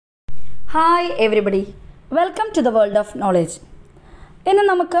Hi everybody, welcome to the world of knowledge. ഇന്ന്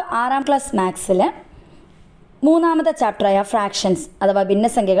നമുക്ക് 6ാം class മാത്സിലെ 3ാമത്തെ ചാപ്റ്ററായ fractions അഥവാ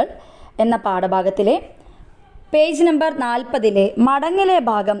ഭിന്നസംഖ്യകൾ എന്ന പാഠഭാഗത്തിലെ പേജ് നമ്പർ 40 മടങ്ങിലെ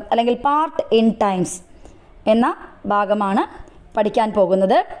ഭാഗം അല്ലെങ്കിൽ പാർട്ട് ഇൻ ടൈംസ് എന്ന ഭാഗമാണ് പഠിക്കാൻ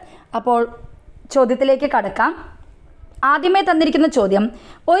പോകുന്നത്. അപ്പോൾ ചോദ്യത്തിലേക്ക് കടക്കാം. ആദ്യമേ തന്നിരിക്കുന്ന ചോദ്യം,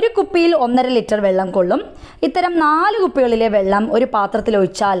 ഒരു കുപ്പിയിൽ 1.5 ലിറ്റർ വെള്ളം കൊള്ളും. ഇത്തരം 4 കുപ്പികളിലെ വെള്ളം ഒരു പാത്രത്തിൽ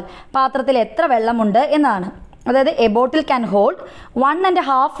ഒഴിച്ചാൽ പാത്രത്തിൽ എത്ര വെള്ളമുണ്ട് എന്നാണ്. അതായത് A bottle can hold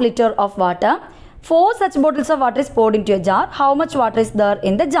 1.5 litre of water. 4 such bottles of water is poured into a jar. How much water is there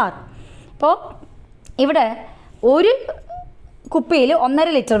in the jar? അപ്പോൾ ഇവിടെ ഒരു കുപ്പിയിൽ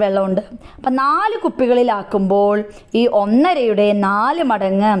 1.5 ലിറ്റർ വെള്ളമുണ്ട്. അപ്പം 4 കുപ്പികളിലാക്കുമ്പോൾ ഈ 1.5യുടെ 4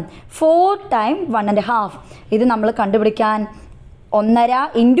 മടങ്ങ് 4 ടൈം 1.5. ഇത് നമ്മൾ കണ്ടുപിടിക്കാൻ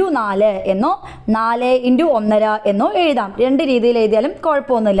 1.5 ഇൻറ്റു 4 എന്നോ 4 ഇൻറ്റു 1.5 എന്നോ എഴുതാം. 2 രീതിയിൽ എഴുതിയാലും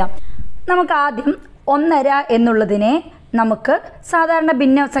കുഴപ്പമൊന്നുമില്ല. നമുക്ക് ആദ്യം 1.5 എന്നുള്ളതിനെ നമുക്ക് സാധാരണ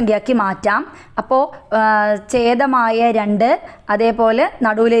ഭിന്നസംഖ്യയാക്കി മാറ്റാം. അപ്പോൾ ഛേദമായ 2 അതേപോലെ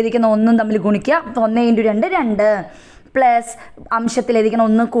നടുവിലെഴുതിക്കുന്ന 1 തമ്മിൽ ഗുണിക്കുക. 1 ഇൻറ്റു 2 2 പ്ലസ് അംശത്തിലെഴുതിക്കുന്ന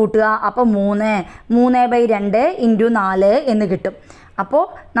 1 കൂട്ടുക. അപ്പോൾ 3/2 ഇൻറ്റു 4 എന്ന് കിട്ടും. അപ്പോൾ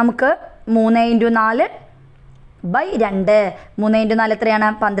നമുക്ക് 3 ഇൻറ്റു 4 ബൈ 2. 3 ഇൻറ്റു 4 എത്രയാണ്?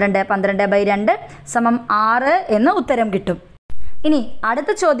 12. 12/2 സമം 6 എന്ന് ഉത്തരം കിട്ടും. ഇനി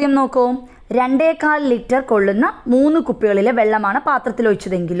അടുത്ത ചോദ്യം നോക്കൂ. 2.25 ലിറ്റർ കൊള്ളുന്ന 3 കുപ്പികളിലെ വെള്ളമാണ് പാത്രത്തിൽ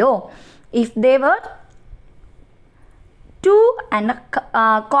ഒഴിച്ചതെങ്കിലോ if they were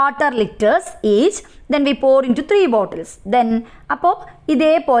 2.25 liters each, then we pour into 3 bottles. Then അപ്പോൾ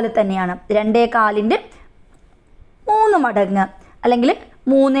ഇതേപോലെ തന്നെയാണ് 2.25ൻ്റെ 3 മടങ്ങ് അല്ലെങ്കിൽ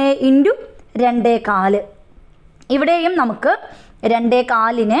 3 ഇൻറ്റു 2.25. ഇവിടെയും നമുക്ക്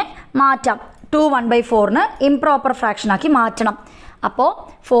 2.25നെ മാറ്റാം. 2 1/4ന് ഇംപ്രോപ്പർ ഫ്രാക്ഷനാക്കി മാറ്റണം. അപ്പോൾ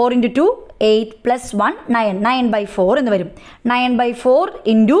 4 ഇൻറ്റു 2 8 പ്ലസ് 1 9 9/4 എന്ന് വരും. 9/4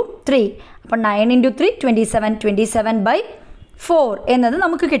 ഇൻറ്റു 3 അപ്പോൾ 9 ഇൻറ്റു 3 27 27/4 എന്നത്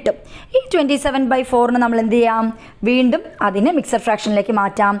നമുക്ക് കിട്ടും. ഈ 27/4ന് നമ്മൾ എന്ത് ചെയ്യാം? വീണ്ടും അതിനെ മിക്സഡ് ഫ്രാക്ഷനിലേക്ക്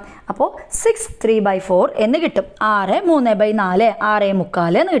മാറ്റാം. അപ്പോൾ 6 3/4 എന്ന് കിട്ടും. 6 3/4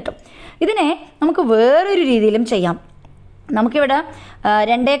 6.25 എന്ന് കിട്ടും. ഇതിനെ നമുക്ക് വേറൊരു രീതിയിലും ചെയ്യാം. നമുക്കിവിടെ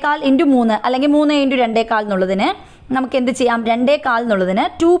 2.25 ഇൻറ്റു 3 അല്ലെങ്കിൽ 3 ഇൻറ്റു 2.25 എന്നുള്ളതിന് നമുക്ക് എന്ത് ചെയ്യാം? 2.25 എന്നുള്ളതിന്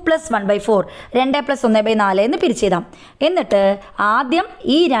 2 പ്ലസ് 1/4 2 പ്ലസ് 1/4 എന്ന് പിരിച്ചെഴുതാം. എന്നിട്ട് ആദ്യം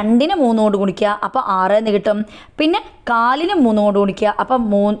ഈ 2നെ 3 കൊണ്ട് ഗുണിക്കുക. അപ്പോൾ 6 എന്ന് കിട്ടും. പിന്നെ 4നെ 3 കൊണ്ട് ഗുണിക്കുക. അപ്പോൾ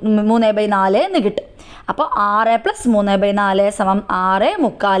 3/4 എന്ന് കിട്ടും. അപ്പോൾ 6 പ്ലസ് 3/4 സമം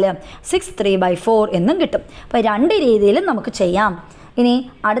 6.25 6 3/4 എന്നും കിട്ടും. അപ്പോൾ 2 രീതിയിലും നമുക്ക് ചെയ്യാം. ഇനി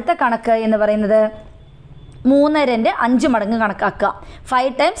അടുത്ത കണക്ക് എന്ന് പറയുന്നത് 3.5ൻ്റെ 5 മടങ്ങ് കണക്കാക്കുക.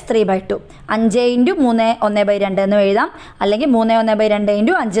 5 ടൈംസ് 3/2. 5 ഇൻറ്റു 3 1/2 എന്നും എഴുതാം. അല്ലെങ്കിൽ 3 1/2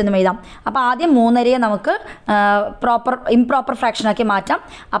 ഇൻറ്റു 5 എന്നും എഴുതാം. അപ്പോൾ ആദ്യം 3.5യെ നമുക്ക് ഇംപ്രോപ്പർ ഫ്രാക്ഷനാക്കി മാറ്റാം.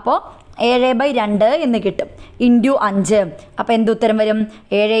 അപ്പോൾ 7/2 എന്ന് കിട്ടും. ഇൻറ്റു 5 അപ്പോൾ എന്ത് ഉത്തരം വരും?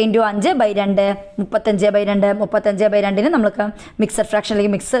 7 ഇൻറ്റു 5/2 35/2. 35/2ന് നമുക്ക് മിക്സഡ്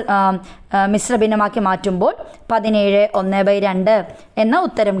ഫ്രാക്ഷനിലേക്ക് മിശ്ര ഭിന്നമാക്കി മാറ്റുമ്പോൾ 17 1/2 എന്ന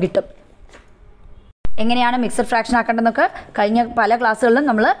ഉത്തരം കിട്ടും. എങ്ങനെയാണ് മിക്സഡ് ഫ്രാക്ഷൻ ആക്കേണ്ടതെന്നൊക്കെ കഴിഞ്ഞ പല ക്ലാസ്സുകളിലും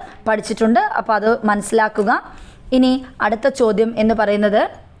നമ്മൾ പഠിച്ചിട്ടുണ്ട്. അപ്പോൾ അത് മനസ്സിലാക്കുക. ഇനി അടുത്ത ചോദ്യം എന്ന് പറയുന്നത്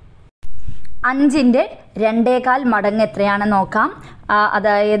 5ൻ്റെ 2.25 മടങ്ങ് എത്രയാണെന്ന് നോക്കാം.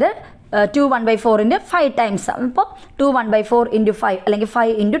 അതായത് 2 1/4ൻ്റെ 5 ടൈംസ്. അപ്പോൾ 2 1/4 ഇൻറ്റു 5 അല്ലെങ്കിൽ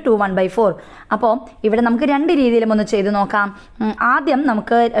 5 ഇൻറ്റു 2 1/4. അപ്പോൾ ഇവിടെ നമുക്ക് 2 രീതിയിലും ഒന്ന് ചെയ്ത് നോക്കാം. ആദ്യം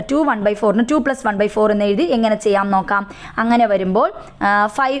നമുക്ക് 2 1/4ന് 2 പ്ലസ് 1/4 എന്ന് എഴുതി എങ്ങനെ ചെയ്യാം നോക്കാം. അങ്ങനെ വരുമ്പോൾ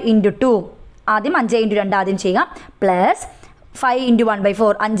 5 ഇൻറ്റു 2 ആദ്യം 5 ഇൻറ്റു 2 ആദ്യം ചെയ്യാം. Plus 5 into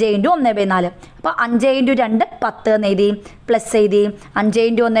 1/4 5 into 1/4. അപ്പോൾ 5 ഇൻറ്റു 2 10 എന്ന് എഴുതി. പ്ലസ് എഴുതി. 5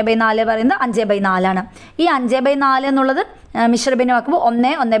 ഇൻറ്റു 1/4 പറയുന്നത് 5/4 ആണ്. ഈ 5/4 എന്നുള്ളത് മിശ്രഭിന്നമാക്കുമ്പോൾ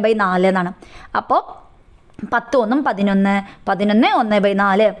 1 1/4 എന്നാണ്. അപ്പോൾ 10 1 11 11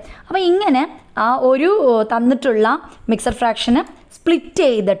 1/4. അപ്പോൾ ഇങ്ങനെ ആ ഒരു തന്നിട്ടുള്ള മിക്സഡ് ഫ്രാക്ഷന് സ്പ്ലിറ്റ്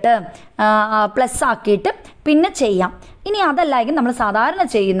ചെയ്തിട്ട് പ്ലസ് ആക്കിയിട്ട് പിന്നെ ചെയ്യാം. ഇനി അതല്ലെങ്കിൽ നമ്മൾ സാധാരണ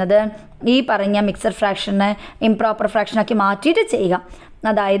ചെയ്യുന്നത് ഈ പറഞ്ഞ മിക്സഡ് ഫ്രാക്ഷനെ ഇംപ്രോപ്പർ ഫ്രാക്ഷനാക്കി മാറ്റിയിട്ട് ചെയ്യുക.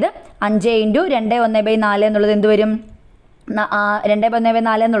 അതായത് 5 ഇൻറ്റു 2 1/4 എന്നുള്ളത് എന്ത് വരും? 2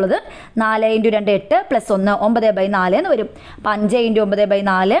 1/4 എന്നുള്ളത് 4 ഇൻറ്റു 2 8 പ്ലസ് 1 9/4 എന്ന് വരും. അപ്പോൾ 5 ഇൻറ്റു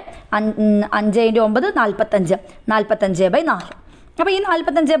 9/4 5 ഇൻറ്റു 9 45 45/4. അപ്പോൾ ഈ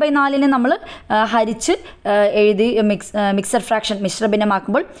 45/4നെ നമ്മൾ ഹരിച്ച് എഴുതി മിക്സഡ് ഫ്രാക്ഷൻ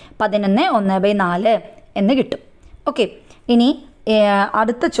മിശ്രഭിന്നമാക്കുമ്പോൾ 11 1/4 എന്ന് കിട്ടും. ഓക്കെ. ഇനി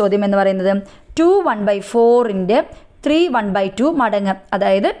അടുത്ത ചോദ്യം എന്ന് പറയുന്നത് 2 1/4ൻ്റെ 3 1/2 മടങ്ങ്,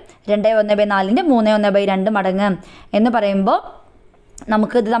 അതായത് 2 1/4ൻ്റെ 3 1/2 മടങ്ങ് എന്ന് പറയുമ്പോൾ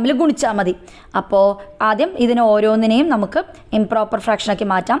നമുക്ക് ഇത് തമ്മിൽ ഗുണിച്ചാൽ മതി. അപ്പോൾ ആദ്യം ഇതിന് ഓരോന്നിനെയും നമുക്ക് ഇംപ്രോപ്പർ ഫ്രാക്ഷനാക്കി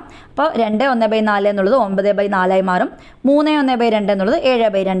മാറ്റാം. അപ്പോൾ 2 1/4 എന്നുള്ളത് 9/4 മാറും. 3 1/2 എന്നുള്ളത്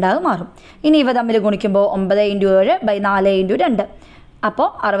 7/2 മാറും. ഇനി ഇവ തമ്മിൽ ഗുണിക്കുമ്പോൾ 9 × 7/4 × 2 അപ്പോൾ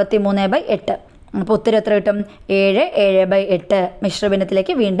 63/8. അപ്പോൾ ഉത്തരം എത്ര കിട്ടും? 7 7/8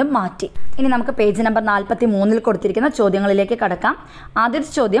 മിശ്രഭിന്നത്തിലേക്ക് വീണ്ടും മാറ്റി. ഇനി നമുക്ക് പേജ് നമ്പർ 43 കൊടുത്തിരിക്കുന്ന ചോദ്യങ്ങളിലേക്ക് കടക്കാം. ആദ്യത്തെ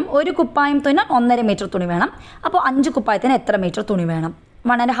ചോദ്യം, ഒരു കുപ്പായം തുന്നാൻ 1.5 മീറ്റർ തുണി വേണം. അപ്പോൾ 5 കുപ്പായത്തിന് എത്ര മീറ്റർ തുണി വേണം?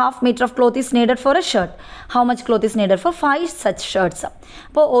 1.5 meter of cloth is needed for a shirt. How much cloth is needed for 5 such shirts?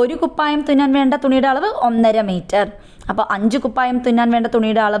 അപ്പോൾ ഒരു കുപ്പായം തുന്നാൻ വേണ്ട തുണിയുടെ അളവ് 1.5 മീറ്റർ. അപ്പോൾ 5 കുപ്പായം തുന്നാൻ വേണ്ട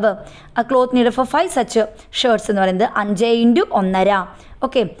തുണിയുടെ അളവ് cloth needed for 5 such shirts എന്ന് പറയുന്നത് 5 × 1.5.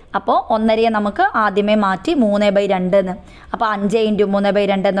 ഓക്കെ, അപ്പോൾ 1.5 നമുക്ക് ആദ്യമേ മാറ്റി 3/2 എന്ന്. അപ്പോൾ 5 ×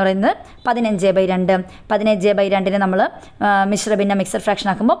 3/2 എന്ന് പറയുന്നത് 15/2. 15/2 നമ്മൾ മിശ്രഭിന്ന മിക്സഡ് ഫ്രാക്ഷൻ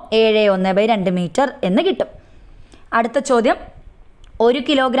ആക്കുമ്പോൾ 7 1/2 മീറ്റർ എന്ന് കിട്ടും. അടുത്ത ചോദ്യം, 1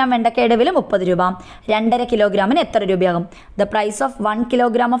 കിലോഗ്രാം വെണ്ടക്കയുടെ വില 30 രൂപ. 2.5 കിലോഗ്രാമിന് എത്ര രൂപയാകും? The price of 1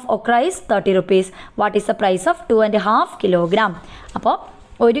 kilogram of ഒക്ര is 30 rupees. What is the price of 2.5 kilogram? അപ്പോൾ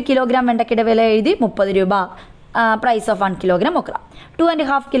 1 കിലോഗ്രാം വെണ്ടക്കയുടെ വില എഴുതി 30 രൂപ. Price of 1 kilogram ഒക്ര.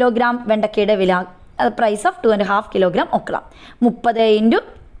 2.5 കിലോഗ്രാം വെണ്ടക്കയുടെ വില, പ്രൈസ് ഓഫ് 2.5 കിലോഗ്രാം ഒക്ര. 30 ×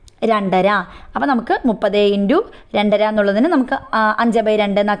 2.5. അപ്പോൾ നമുക്ക് 30 × 2.5 എന്നുള്ളതിന് നമുക്ക്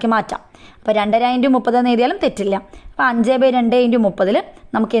 5/2 എന്നാക്കി മാറ്റാം. അപ്പോൾ 2.5 × 30 എന്ന് എഴുതിയാലും തെറ്റില്ല. അപ്പോൾ 5/2 × 30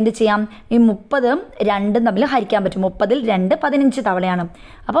 നമുക്ക് എന്ത് ചെയ്യാം? ഈ 30ഉം 2ഉം തമ്മിൽ ഹരിക്കാൻ പറ്റും. 30ൽ 2 15 തവണയാണ്.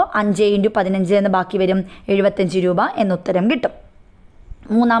 അപ്പോൾ 5 × 15 എന്ന് ബാക്കി വരും 75 രൂപ എന്ന് ഉത്തരം കിട്ടും.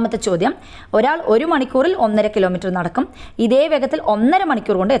 മൂന്നാമത്തെ ചോദ്യം, ഒരാൾ 1 മണിക്കൂറിൽ 1.5 കിലോമീറ്റർ നടക്കും. ഇതേ വേഗത്തിൽ 1.5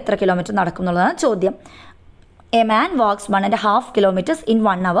 മണിക്കൂർ കൊണ്ട് എത്ര കിലോമീറ്റർ നടക്കും എന്നുള്ളതാണ് ചോദ്യം. A man walks 1.5 kilometers in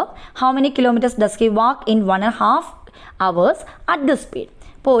 1 hour. How many kilometers does he walk in 1.5 hours at this speed?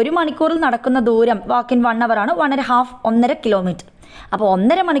 ഇപ്പോൾ 1 മണിക്കൂറിൽ നടക്കുന്ന ദൂരം വാക്ക് ഇൻ 1 hour ആണ് 1.5 കിലോമീറ്റർ. അപ്പോൾ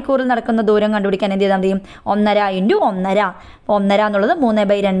 1.5 മണിക്കൂറിൽ നടക്കുന്ന ദൂരം കണ്ടുപിടിക്കാൻ എന്ത് ചെയ്താൽ മതി? 1.5 × 1.5. അപ്പോൾ 1.5 എന്നുള്ളത്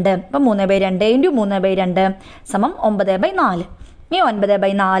 3/2. അപ്പോൾ 3/2 × 3/2 സമം 9/4. ഈ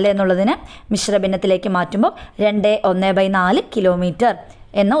 9/4 എന്നുള്ളതിന് മിശ്രഭിന്നത്തിലേക്ക് മാറ്റുമ്പോൾ 2 1/4 കിലോമീറ്റർ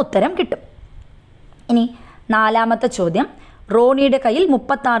എന്ന ഉത്തരം കിട്ടും. ഇനി നാലാമത്തെ ചോദ്യം, റോണിയുടെ കയ്യിൽ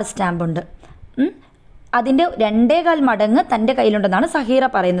 36 സ്റ്റാമ്പുണ്ട്. അതിൻ്റെ 2.25 മടങ്ങ് തൻ്റെ കയ്യിലുണ്ടെന്നാണ് സഹീറ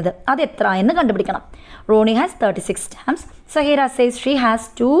പറയുന്നത്. അത് എത്ര എന്ന് കണ്ടുപിടിക്കണം. Roni has 36 stamps. Saheera says she has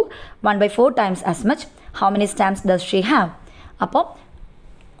 2 1/4 times as much. How many stamps does she have? അപ്പോൾ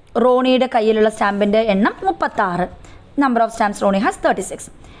റോണിയുടെ കയ്യിലുള്ള സ്റ്റാമ്പിൻ്റെ എണ്ണം 36. Number of stamps Roni has 36.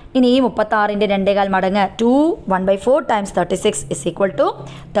 ഇനി ഈ 36ൻ്റെ 2.25 മടങ്ങ് 2 1/4 times 36 is equal to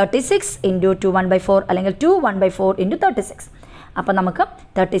 36 × 2 1/4 അല്ലെങ്കിൽ 2 1/4 × 36. അപ്പോൾ നമുക്ക്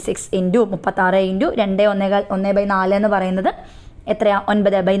 36 × 36 × 2 1/4 എന്ന് പറയുന്നത് എത്രയാണ്?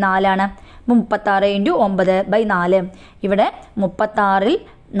 9/4 ആണ്. 36 × 9/4. ഇവിടെ 36ൽ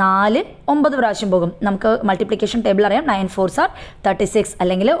 4 9 പ്രാവശ്യം പോകും. നമുക്ക് മൾട്ടിപ്ലിക്കേഷൻ ടേബിൾ അറിയാം. 9 4s are 36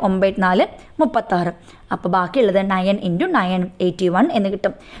 അല്ലെങ്കിൽ 9 4 36. അപ്പോൾ ബാക്കിയുള്ളത് 9 × 9 81 എന്ന്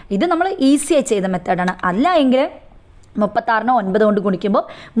കിട്ടും. ഇത് നമ്മൾ ഈസിയായി ചെയ്ത മെത്തേഡാണ്. അല്ല എങ്കിൽ 36നെ 9 കൊണ്ട് ഗുണിക്കുമ്പോൾ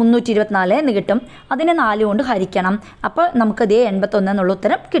 324 എന്ന് കിട്ടും. അതിനെ 4 കൊണ്ട് ഹരിക്കണം. അപ്പോൾ നമുക്കതേ 81 എന്നുള്ള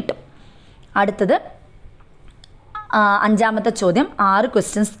ഉത്തരം കിട്ടും. അടുത്തത് അഞ്ചാമത്തെ ചോദ്യം, 6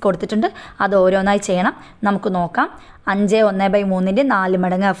 ക്വസ്റ്റ്യൻസ് കൊടുത്തിട്ടുണ്ട്. അത് ഓരോന്നായി ചെയ്യണം. നമുക്ക് നോക്കാം. 5 1/3ൻ്റെ 4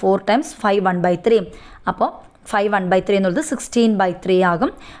 മടങ്ങ് 4 times 5 1/3. അപ്പോൾ 5 1/3 എന്നുള്ളത് 16/3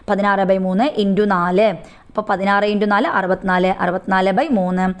 ആകും. 16/3 × 4. അപ്പോൾ 16 × 4 64.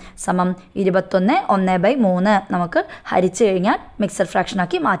 64/3 സമം 21 1/3 നമുക്ക് ഹരിച്ചു കഴിഞ്ഞാൽ മിക്സഡ്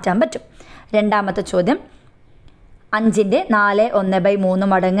ഫ്രാക്ഷനാക്കി മാറ്റാൻ പറ്റും. രണ്ടാമത്തെ ചോദ്യം, 5ൻ്റെ 4 1/3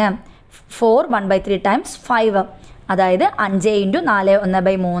 മടങ്ങ് 4 1/3 times 5. അതായത് 5 × 4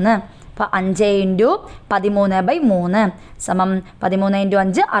 1/3. അപ്പോൾ 5 × 13/3 സമം 13 ×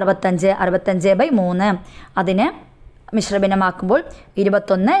 5 65. 65/3 അതിനെ മിശ്രഭിന്നമാക്കുമ്പോൾ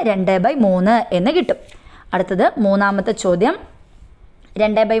 21 2/3 എന്ന് കിട്ടും. അടുത്തത് മൂന്നാമത്തെ ചോദ്യം,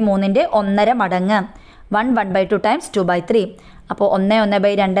 2/3ൻ്റെ 1.5 മടങ്ങ് 1 1/2 times 2/3. അപ്പോൾ 1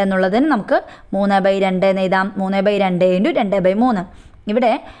 1/2 എന്നുള്ളതിന് നമുക്ക് 3/2 എന്ന് എഴുതാം. 3/2 × 2/3. ഇവിടെ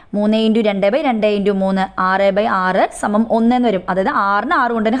 3 × 2/2 × 3 6/6 സമം 1 എന്ന് വരും. അതായത് 6നെ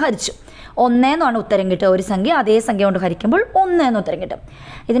 6 കൊണ്ട് തന്നെ ഹരിച്ചു 1 എന്നാണ് ഉത്തരം കിട്ടുക. ഒരു സംഖ്യ അതേ സംഖ്യ കൊണ്ട് ഹരിക്കുമ്പോൾ 1 എന്ന് ഉത്തരം കിട്ടും.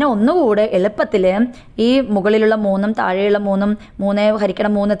 ഇതിനെ ഒന്നുകൂടെ എളുപ്പത്തിൽ ഈ മുകളിലുള്ള 3ഉം താഴെയുള്ള 3ഉം 3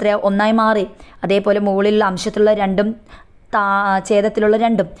 ഹരിക്കണം 3 എത്രയാണ്? 1 മാറി. അതേപോലെ മുകളിലുള്ള അംശത്തിലുള്ള 2ഉം ഛേദത്തിലുള്ള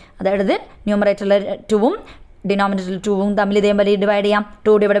 2ഉം, അതായത് ന്യൂമറേറ്ററിലെ 2ഉം ഡിനോമിനേറ്ററിൽ 2ഉം തമ്മിൽ ഇതേപോലെ ഡിവൈഡ് ചെയ്യാം.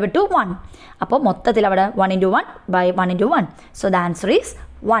 2 / 2 1. അപ്പോൾ മൊത്തത്തിൽ അവിടെ 1 × 1/1 × 1. So the answer is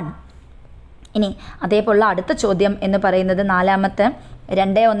 1. ഇനി അതേപോലുള്ള അടുത്ത ചോദ്യം എന്ന് പറയുന്നത് നാലാമത്തെ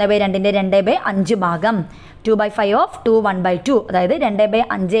 2/1/2 2/5 ഭാഗം 2/5 ഓഫ് 2 1/2, അതായത്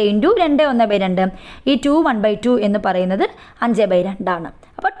 2/5 ഇൻറ്റു 2/1/2. ഈ 2 1/2 എന്ന് പറയുന്നത് 5/2 ആണ്.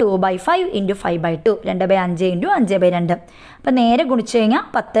 അപ്പോൾ 2/5 ഇൻറ്റു 5/2, 2/5 ഇൻറ്റു 5/2. അപ്പോൾ നേരെ ഗുണിച്ച് കഴിഞ്ഞാൽ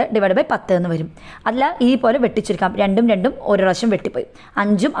 10 / 10 എന്ന് വരും. അല്ല ഈ പോലെ വെട്ടിച്ചുരുക്കാം, 2 ഒരു പ്രാവശ്യം വെട്ടിപ്പോയി,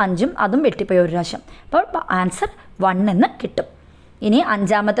 5 അതും വെട്ടിപ്പോയി ഒരു പ്രാവശ്യം. അപ്പോൾ ആൻസർ 1 എന്ന് കിട്ടും. ഇനി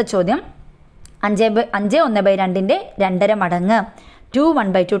അഞ്ചാമത്തെ ചോദ്യം, 5/1/2 2.5 മടങ്ങ് 2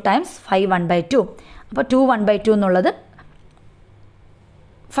 1/2 ടൈംസ് 5 1/2. അപ്പോൾ 2 1/2 എന്നുള്ളത്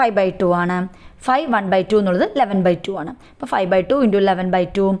 5/2 ആണ്, 5 1/2 എന്നുള്ളത് 11/2 ആണ്. അപ്പോൾ 5/2 ഇൻറ്റു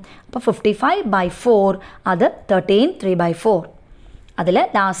 11/2, അപ്പോൾ 55/4, അത് 13 3/4. അതിൽ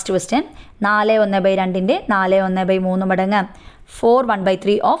ലാസ്റ്റ് ക്വസ്റ്റ്യൻ 4/1/2 4/1/3 മടങ്ങ് 4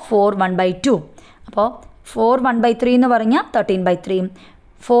 1/3 ഓഫ് 4 1/2. അപ്പോൾ 4 1/3 എന്ന് പറഞ്ഞാൽ 13/3,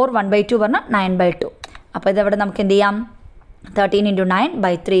 4 1/2 പറഞ്ഞാൽ 9/2. അപ്പോൾ ഇതവിടെ നമുക്ക് എന്ത് ചെയ്യാം, 13 ഇൻറ്റു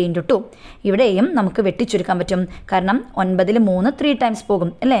 9/3 ഇൻറ്റു 2. ഇവിടെയും നമുക്ക് വെട്ടിച്ചുരുക്കാൻ പറ്റും, കാരണം 9ൽ 3 3 ടൈംസ് പോകും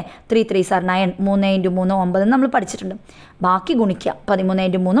അല്ലേ. 3 3s are 9, 3 ഇൻറ്റു 3 9 നമ്മൾ പഠിച്ചിട്ടുണ്ട്. ബാക്കി ഗുണിക്കുക, 13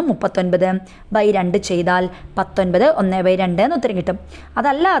 ഇൻറ്റു 3 39/2 ചെയ്താൽ 19 1/2 എന്ന് ഉത്തരം കിട്ടും.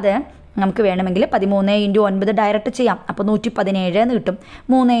 അതല്ലാതെ നമുക്ക് വേണമെങ്കിൽ 13 ഇൻറ്റു 9 ഡയറക്റ്റ് ചെയ്യാം, അപ്പോൾ 117 എന്ന് കിട്ടും.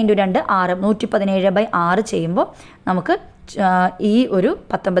 3 ഇൻറ്റു 2 6, 117/6 ചെയ്യുമ്പോൾ നമുക്ക് ഈ ഒരു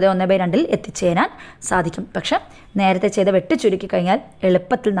 19/1/2 എത്തിച്ചേരാൻ സാധിക്കും. പക്ഷെ നേരത്തെ ചെയ്ത വെട്ടി ചുരുക്കി കഴിഞ്ഞാൽ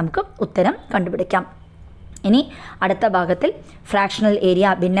എളുപ്പത്തിൽ നമുക്ക് ഉത്തരം കണ്ടുപിടിക്കാം. ഇനി അടുത്ത ഭാഗത്തിൽ ഫ്രാക്ഷണൽ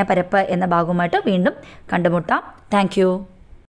ഏരിയ ഭിന്നപരപ്പ് എന്ന ഭാഗവുമായിട്ട് വീണ്ടും കണ്ടുമുട്ടാം. താങ്ക്